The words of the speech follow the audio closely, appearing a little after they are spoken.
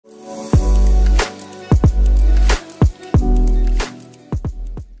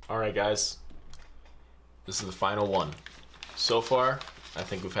Alright guys, this is the final one. So far, I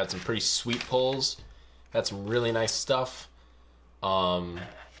think we've had some pretty sweet pulls, had some really nice stuff. We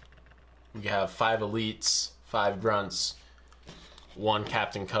have 5 elites, 5 grunts, 1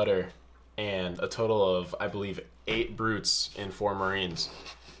 captain cutter, and a total of, I believe, 8 brutes and 4 marines.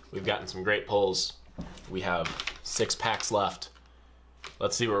 We've gotten some great pulls. We have 6 packs left.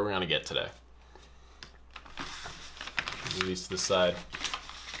 Let's see what we're gonna get today. Move these to the side.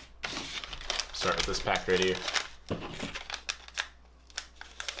 Start with this pack right here.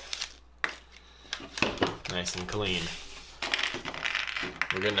 Nice and clean.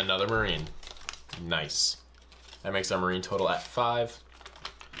 We're getting another marine. Nice. That makes our marine total at 5.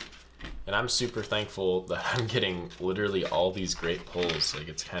 And I'm super thankful that I'm getting literally all these great pulls. Like,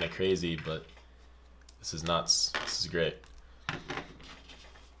 it's kind of crazy, but this is nuts. This is great.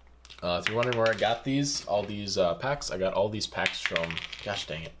 If you're wondering where I got all these packs, I got all these packs from, gosh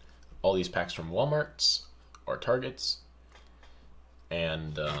dang it, all these packs from Walmart's or Target's.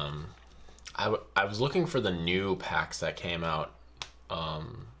 And I was looking for the new packs that came out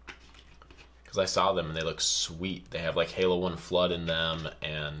because I saw them and they look sweet. They have like Halo 1 Flood in them,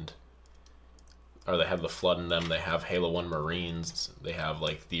 or they have the Flood in them. They have Halo 1 Marines. They have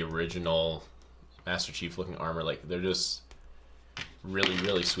like the original Master Chief looking armor. Like, they're just really,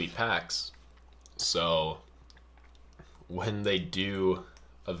 really sweet packs. So when they do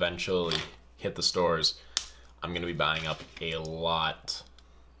eventually hit the stores, I'm gonna be buying up a lot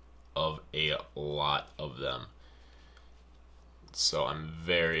of them. So I'm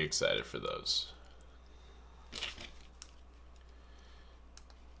very excited for those.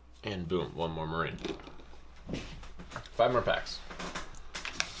 And boom, 1 more marine. 5 more packs.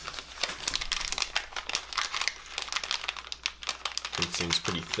 It seems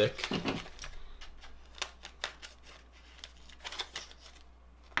pretty thick.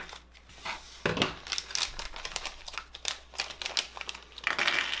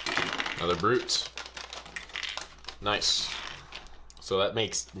 Another brute. Nice. So that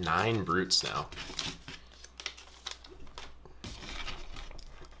makes 9 brutes now.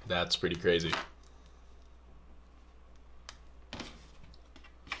 That's pretty crazy.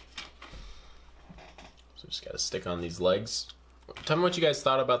 So just gotta stick on these legs. Tell me what you guys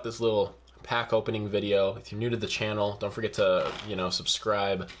thought about this little pack opening video. If you're new to the channel, don't forget to,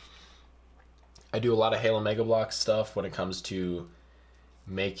 subscribe. I do a lot of Halo Mega Block stuff when it comes to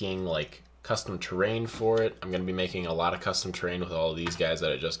making like custom terrain for it. I'm gonna be making a lot of custom terrain with all of these guys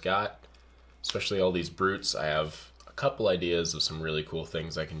that I just got, especially all these brutes. I have a couple ideas of some really cool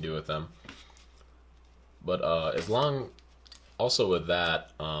things I can do with them. But also with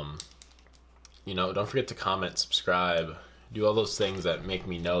that, don't forget to comment, subscribe, do all those things that make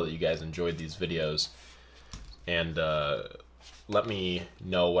me know that you guys enjoyed these videos, and let me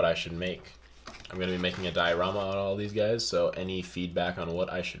know what I should make. I'm going to be making a diorama on all these guys, so any feedback on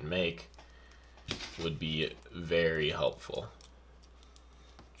what I should make would be very helpful.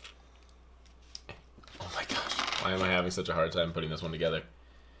 Oh my gosh, why am I having such a hard time putting this one together?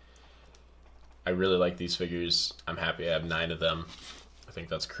 I really like these figures. I'm happy I have 9 of them. I think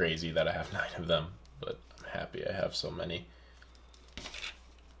that's crazy that I have 9 of them, but I'm happy I have so many.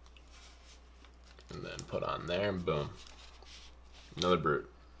 And then put on there, and boom. Another brute.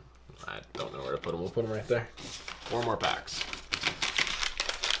 I don't know where to put them. We'll put them right there. 4 more packs.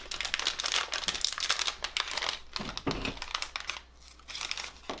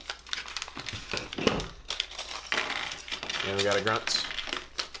 And we got a grunt.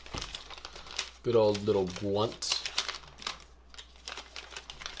 Good old little grunt.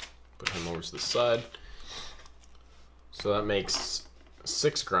 Put him over to the side. So that makes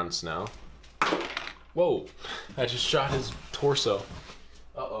 6 grunts now. Whoa! I just shot his torso.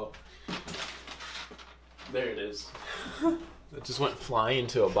 Uh-oh. There it is. It just went flying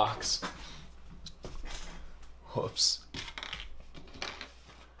into a box. Whoops.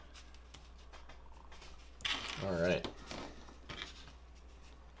 Alright.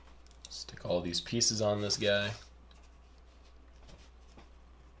 Stick all these pieces on this guy.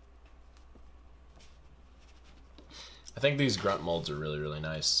 I think these grunt molds are really, really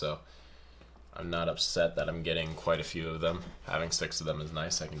nice, so I'm not upset that I'm getting quite a few of them. Having 6 of them is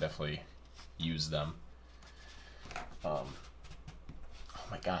nice. I can definitely use them. Oh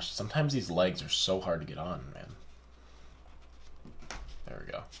my gosh, sometimes these legs are so hard to get on, man. There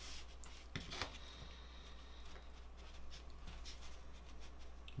we go.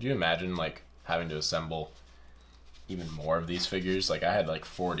 Do you imagine like having to assemble even more of these figures? Like, I had like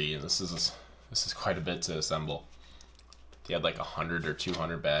 40, and this is quite a bit to assemble. You had like 100 or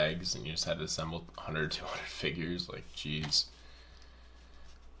 200 bags, and you just had to assemble 100 or 200 figures. Like, geez,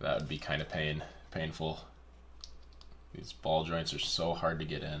 That would be kind of painful. These ball joints are so hard to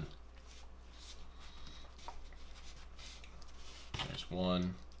get in. There's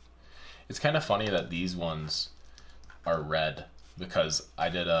one. It's kind of funny that these ones are red because I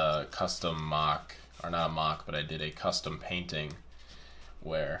did a custom mock, or not a mock, but I did a custom painting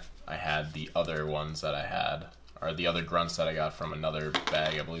where I had the other ones that I had, or the other grunts that I got from another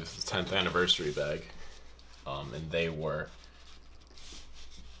bag. I believe it's the 10th anniversary bag. And they were,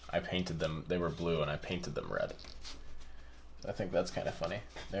 I painted them, they were blue and I painted them red. I think that's kind of funny.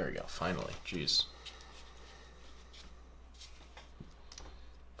 There we go, finally, jeez.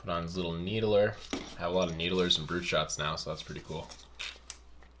 Put on his little needler. I have a lot of needlers and brute shots now, so that's pretty cool.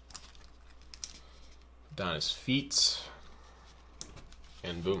 Put down his feet.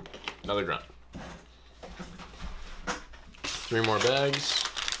 And boom, another grunt. 3 more bags.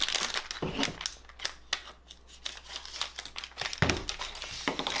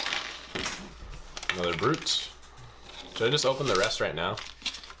 Another brute. Should I just open the rest right now?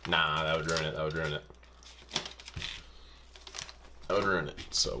 Nah, that would ruin it, that would ruin it. That would ruin it.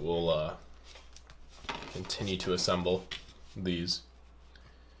 So we'll continue to assemble these.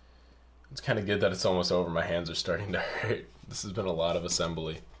 It's kind of good that it's almost over. My hands are starting to hurt. This has been a lot of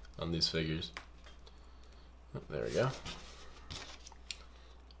assembly on these figures. Oh, there we go.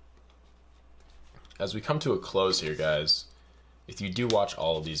 As we come to a close here, guys, if you do watch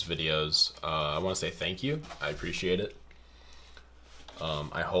all of these videos, I want to say thank you. I appreciate it.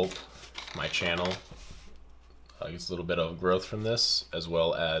 I hope my channel gets a little bit of growth from this, as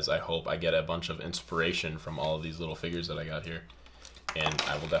well as I hope I get a bunch of inspiration from all of these little figures that I got here. And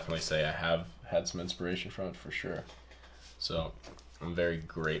I will definitely say I have had some inspiration from it for sure. So I'm very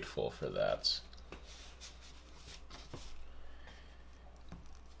grateful for that.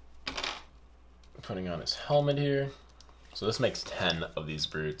 Putting on his helmet here. So this makes 10 of these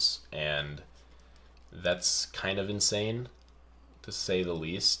brutes, and that's kind of insane, to say the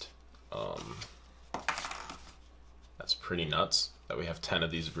least. That's pretty nuts that we have 10 of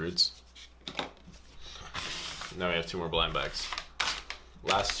these brutes. Now we have 2 more blind bags.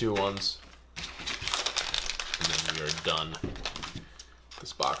 Last 2 ones, and then we are done with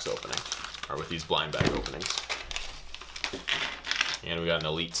this box opening, or with these blind bag openings. And we got an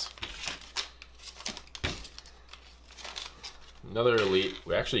elite. Another elite.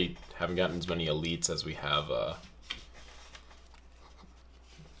 We actually haven't gotten as many elites as we have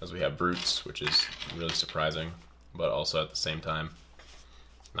brutes, which is really surprising, but also at the same time,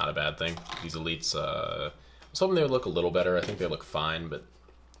 not a bad thing. These elites, I was hoping they would look a little better. I think they look fine, but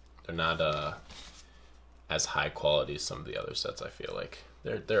they're not as high quality as some of the other sets. I feel like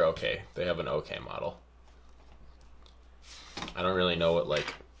they're okay. They have an okay model. I don't really know what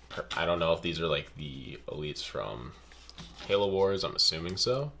I don't know if these are like the elites from Halo Wars. I'm assuming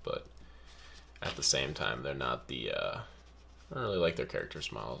so, but at the same time, they're not the. I don't really like their character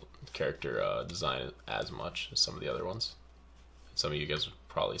design as much as some of the other ones. Some of you guys would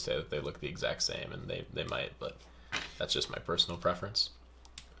probably say that they look the exact same, and they might, but that's just my personal preference.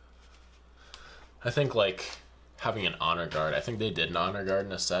 I think like having an honor guard. I think they did an honor guard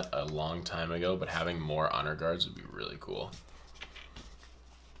in a set a long time ago, but having more honor guards would be really cool.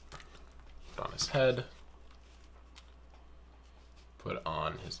 Put on his head. Put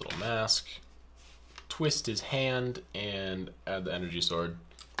on his little mask. Twist his hand and add the energy sword.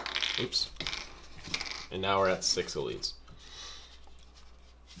 Oops. And now we're at 6 elites.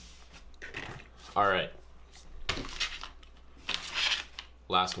 Alright.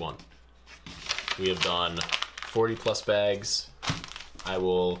 Last one. We have done 40 plus bags. I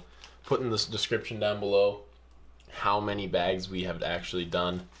will put in the description down below how many bags we have actually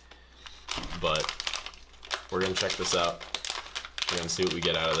done. But we're going to check this out. We're going to see what we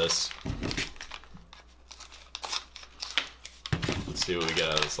get out of this. Let's see what we get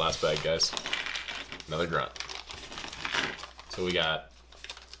out of this last bag, guys. Another grunt. So we got,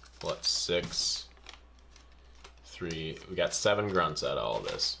 what, 6, 3, we got 7 grunts out of all of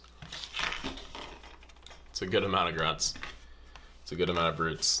this. It's a good amount of grunts. It's a good amount of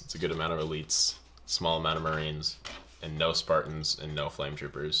brutes. It's a good amount of elites. Small amount of marines. And no Spartans and no flame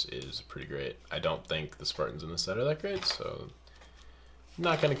troopers is pretty great. I don't think the Spartans in the set are that great, so I'm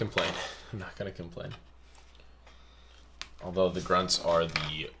not gonna complain. I'm not gonna complain. Although the grunts are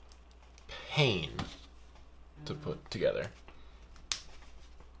the pain to put together.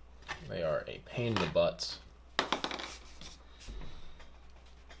 They are a pain in the butt.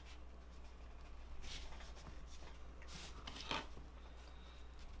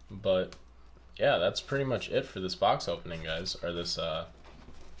 But yeah, that's pretty much it for this box opening, guys, or this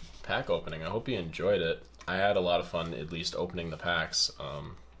pack opening. I hope you enjoyed it. I had a lot of fun at least opening the packs.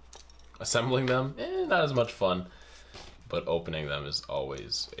 Assembling them, not as much fun. But opening them is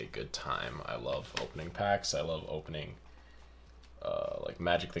always a good time. I love opening packs. I love opening like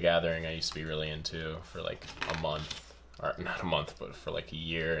Magic the Gathering. I used to be really into for like a month, or not a month, but for like a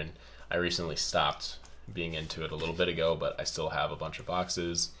year. And I recently stopped being into it a little bit ago, but I still have a bunch of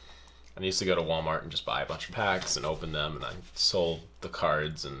boxes. I used to go to Walmart and just buy a bunch of packs and open them, and I sold the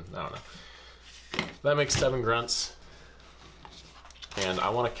cards, and I don't know. That makes 7 grunts. And I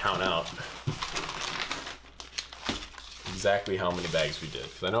want to count out exactly how many bags we did,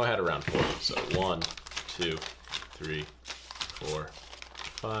 because I know I had around 40. So 1, 2, 3, 4,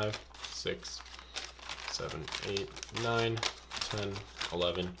 5, 6, 7, 8, 9, 10,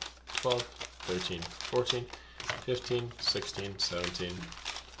 11, 12, 13, 14, 15, 16, 17,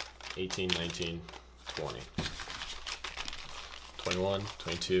 18, 19, 20, 21,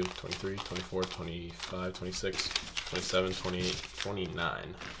 22, 23, 24, 25, 26, 27, 28,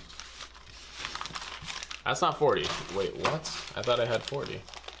 29. That's not 40. Wait, what? I thought I had 40.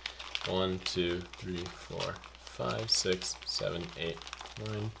 1, 2, 3, 4, 5, 6, 7, 8,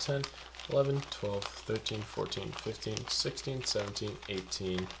 9, 10, 11, 12, 13, 14, 15, 16, 17,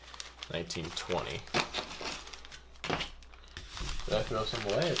 18, 19, 20. Did I throw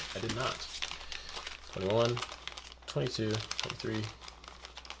some away? I did not. 21, 22, 23,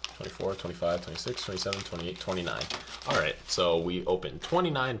 24, 25, 26, 27, 28, 29. Alright, so we opened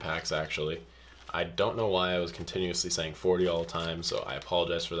 29 packs actually. I don't know why I was continuously saying 40 all the time, so I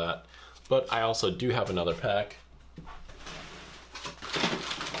apologize for that. But I also do have another pack.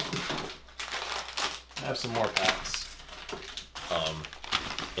 I have some more packs.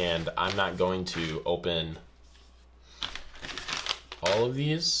 And I'm not going to open all of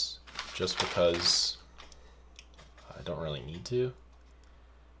these just because I don't really need to.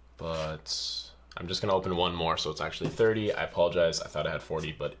 But I'm just gonna open one more, so it's actually 30. I apologize, I thought I had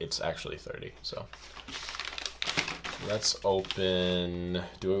 40, but it's actually 30. So let's open,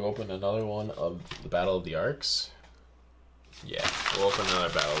 do we open another one of the Battle of the Arks? Yeah, we'll open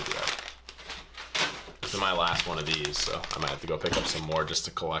another Battle of the Ark. This is my last one of these, so I might have to go pick up some more just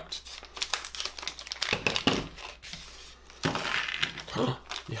to collect.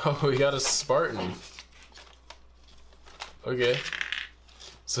 Yo, we got a Spartan. Okay.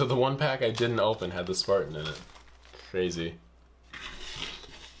 So the one pack I didn't open had the Spartan in it. Crazy.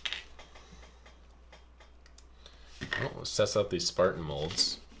 Well, let's test out these Spartan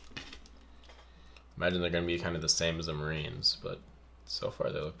molds. Imagine they're going to be kind of the same as the Marines, but so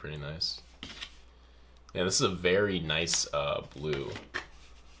far they look pretty nice. Yeah, this is a very nice blue.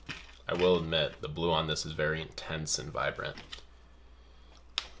 I will admit, the blue on this is very intense and vibrant.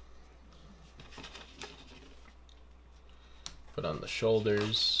 Put on the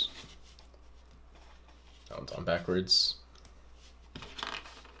shoulders. That one's on backwards.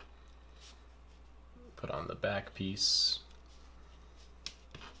 Put on the back piece.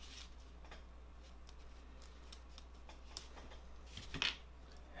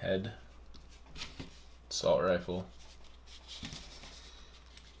 Head. Assault rifle.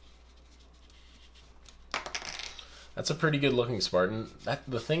 That's a pretty good looking Spartan.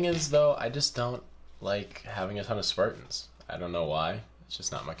 The thing is though, I just don't like having a ton of Spartans. I don't know why. It's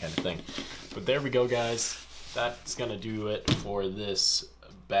just not my kind of thing. But there we go, guys. That's gonna do it for this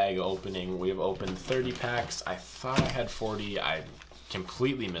bag opening. We have opened 30 packs. I thought I had 40. I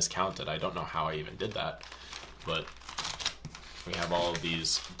completely miscounted. I don't know how I even did that. But we have all of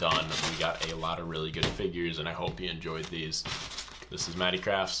these done. We got a lot of really good figures, and I hope you enjoyed these. This is Matty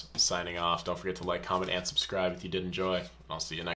Crafts signing off. Don't forget to like, comment, and subscribe if you did enjoy. I'll see you next time.